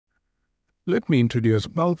Let me introduce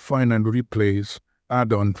Bulk Find and Replace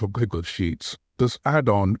add-on for Google Sheets. This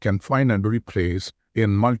add-on can find and replace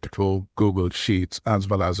in multiple Google Sheets as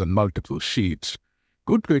well as in multiple sheets.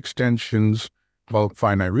 Go to Extensions, Bulk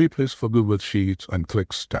Find and Replace for Google Sheets and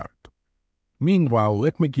click Start. Meanwhile,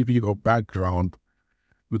 let me give you a background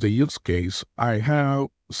with a use case. I have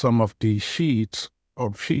some of the sheets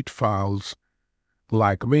or sheet files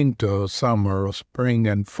like winter, summer, spring,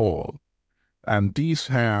 and fall. And these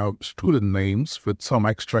have student names with some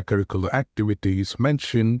extracurricular activities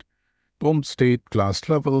mentioned, home state, class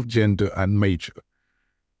level, gender, and major.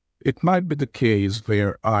 It might be the case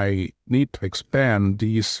where I need to expand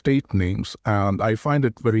these state names, and I find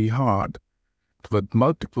it very hard with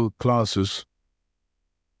multiple classes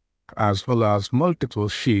as well as multiple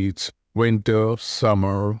sheets, winter,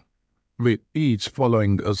 summer, with each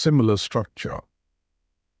following a similar structure.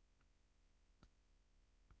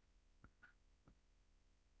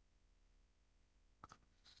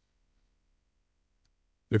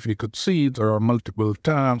 If you could see, there are multiple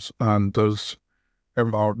tabs, and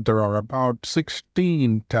there are about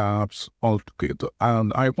 16 tabs altogether,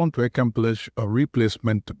 and I want to accomplish a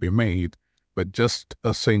replacement to be made with just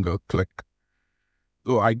a single click.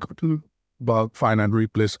 So I go to Bulk Find and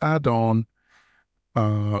Replace add-on.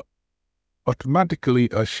 Automatically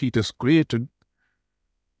a sheet is created.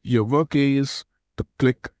 Your work is to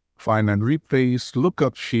click Find and Replace,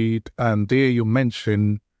 Lookup Sheet, and there you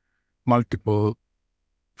mention multiple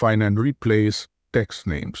Find and Replace text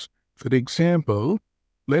names. For example,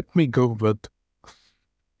 let me go with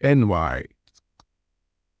NY.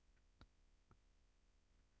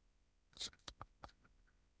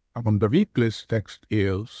 And the replace text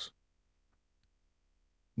is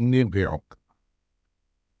New York.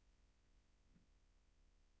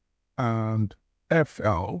 And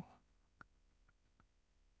FL,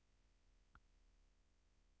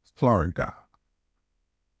 Florida.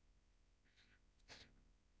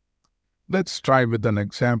 Let's try with an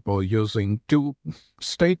example using two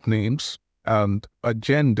state names and a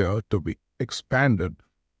gender to be expanded.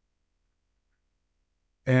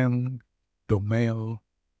 And to male,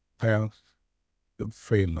 health, to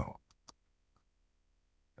female.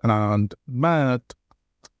 And math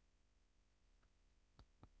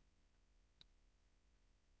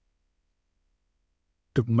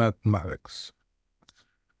to mathematics.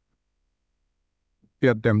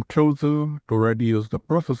 Get them closer to reduce the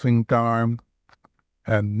processing time,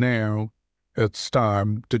 and now it's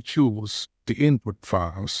time to choose the input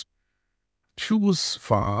files. Choose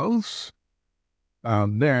files,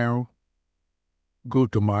 and now go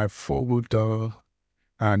to my folder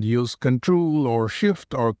and use Control or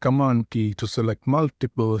Shift or Command key to select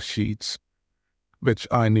multiple sheets which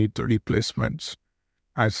I need the replacements.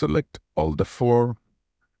 I select all the 4,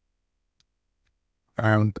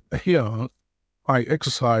 and here I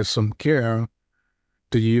exercise some care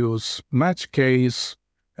to use match case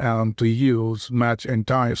and to use match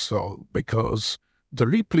entire cell, because the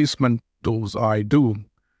replacement tools I do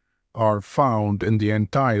are found in the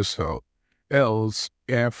entire cell. Else,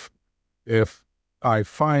 if I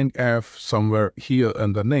find F somewhere here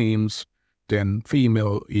in the names, then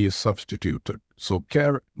female is substituted. So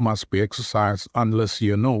care must be exercised unless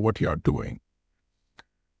you know what you are doing.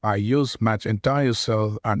 I use match entire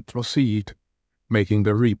cell and proceed making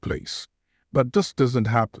the replace. But this doesn't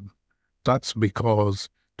happen. That's because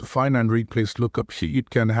to find and replace lookup sheet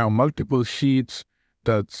can have multiple sheets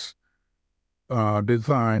that's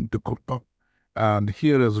designed to cook up. And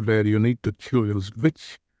here is where you need to choose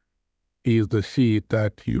which is the sheet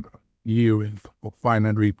that you use for find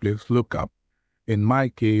and replace lookup. In my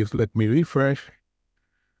case, let me refresh.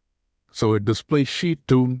 So it displays sheet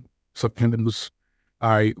 2. Suppose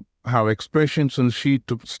I have expressions in sheet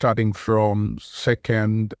 2 starting from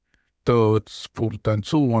second, third, fourth, and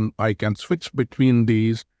so on. I can switch between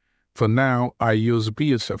these. For now, I use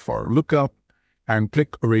BSF for lookup and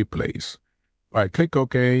click replace. I click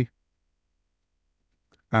OK.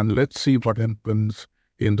 And let's see what happens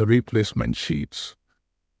in the replacement sheets.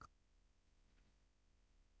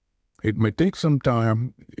 It may take some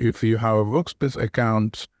time. If you have Workspace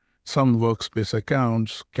accounts, some Workspace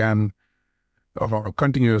accounts can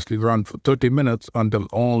continuously run for 30 minutes until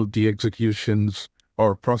all the executions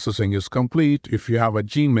or processing is complete. If you have a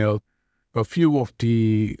Gmail, a few of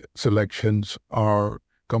the selections are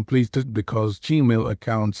completed because Gmail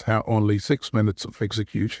accounts have only 6 minutes of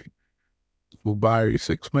execution. So by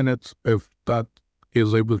 6 minutes, if that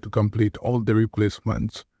is able to complete all the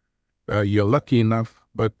replacements, you're lucky enough.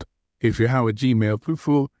 But if you have a Gmail,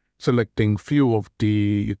 before selecting few of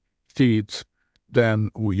the sheets,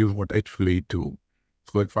 then you would actually do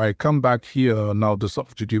So if I come back here, now the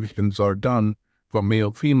substitutions are done for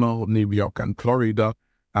male, female, New York and Florida.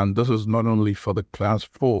 And this is not only for the class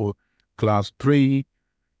 4, class 3,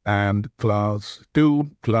 and class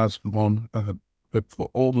 2, class 1, but for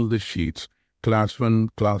all the sheets, class 1,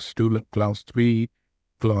 class 2, class 3,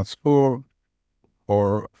 class 4,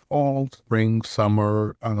 or fall, spring,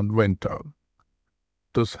 summer, and winter.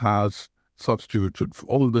 This has substituted for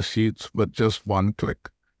all the sheets with just one click.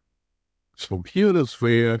 So here is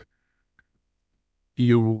where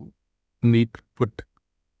you need to put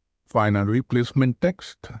find a replacement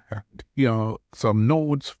text, and here are some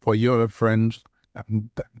notes for your reference, and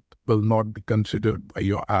that will not be considered by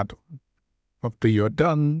your add-on. After you're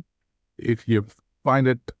done, if you find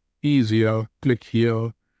it easier, click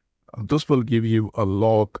here. This will give you a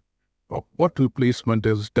log of what replacement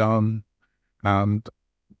is done, and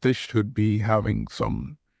this should be having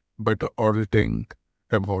some better auditing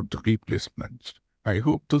about the replacements. I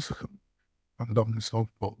hope this is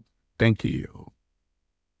helpful. Thank you.